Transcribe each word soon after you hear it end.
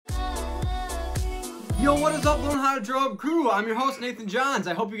Yo, what is up, Learn How to Draw Up crew? I'm your host, Nathan Johns.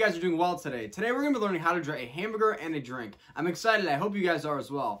 I hope you guys are doing well today. Today we're going to be learning how to draw a hamburger and a drink. I'm excited. I hope you guys are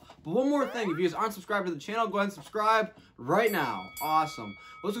as well. But one more thing, if you guys aren't subscribed to the channel, go ahead and subscribe right now. Awesome.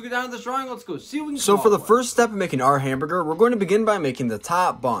 Let's go get down to this drawing. Let's go see what we can So for the with. first step of making our hamburger, we're going to begin by making the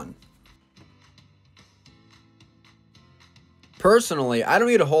top bun. Personally, I don't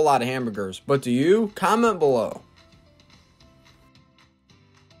eat a whole lot of hamburgers, but do you? Comment below.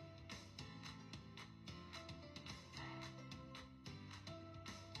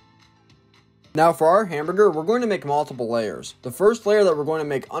 Now for our hamburger, we're going to make multiple layers. The first layer that we're going to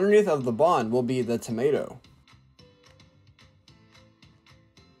make underneath of the bun will be the tomato.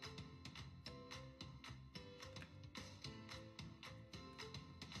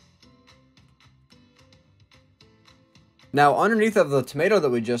 Now underneath of the tomato that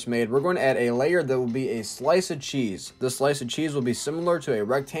we just made, we're going to add a layer that will be a slice of cheese. This slice of cheese will be similar to a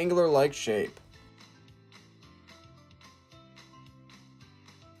rectangular-like shape.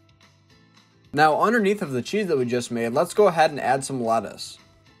 Now underneath of the cheese that we just made, let's go ahead and add some lettuce.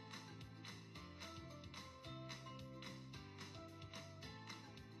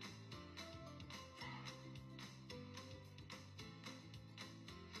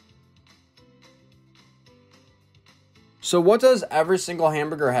 So what does every single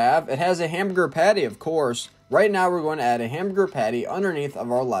hamburger have? It has a hamburger patty, of course. Right now we're going to add a hamburger patty underneath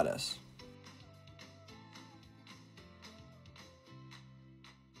of our lettuce.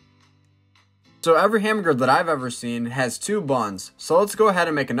 So every hamburger that I've ever seen has two buns, so let's go ahead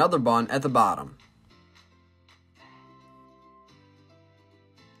and make another bun at the bottom.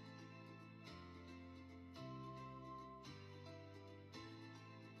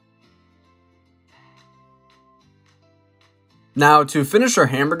 Now to finish our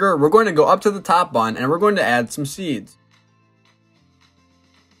hamburger, we're going to go up to the top bun and we're going to add some seeds.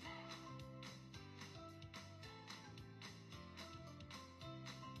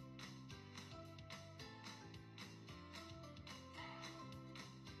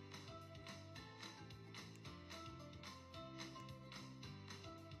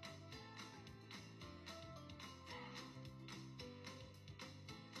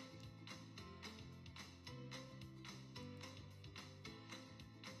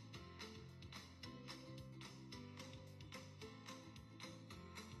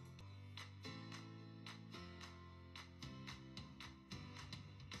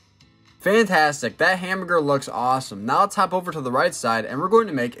 Fantastic, that hamburger looks awesome. Now let's hop over to the right side and we're going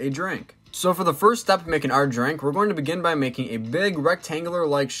to make a drink. So for the first step of making our drink, we're going to begin by making a big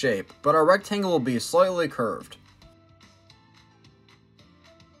rectangular-like shape, but our rectangle will be slightly curved.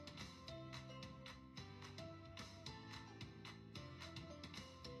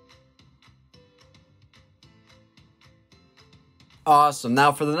 Awesome,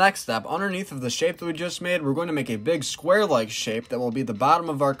 now for the next step, underneath of the shape that we just made, we're going to make a big square-like shape that will be the bottom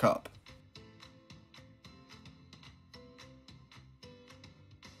of our cup.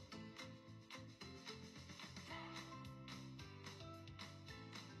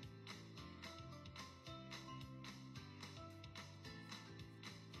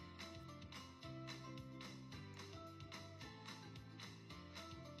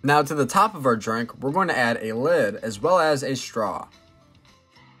 Now to the top of our drink, we're going to add a lid as well as a straw.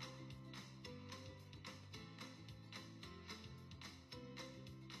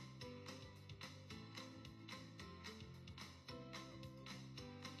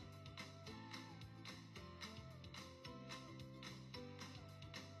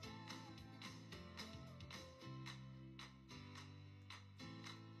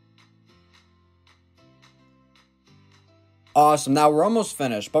 Awesome, now we're almost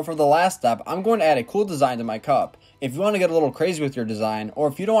finished, but for the last step, I'm going to add a cool design to my cup. If you want to get a little crazy with your design, or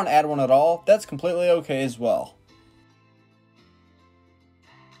if you don't want to add one at all, that's completely okay as well.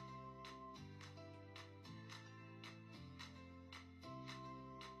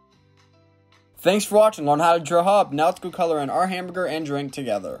 Thanks for watching Learn How to Draw Up. Now let's go color in our hamburger and drink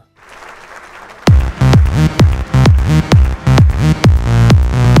together.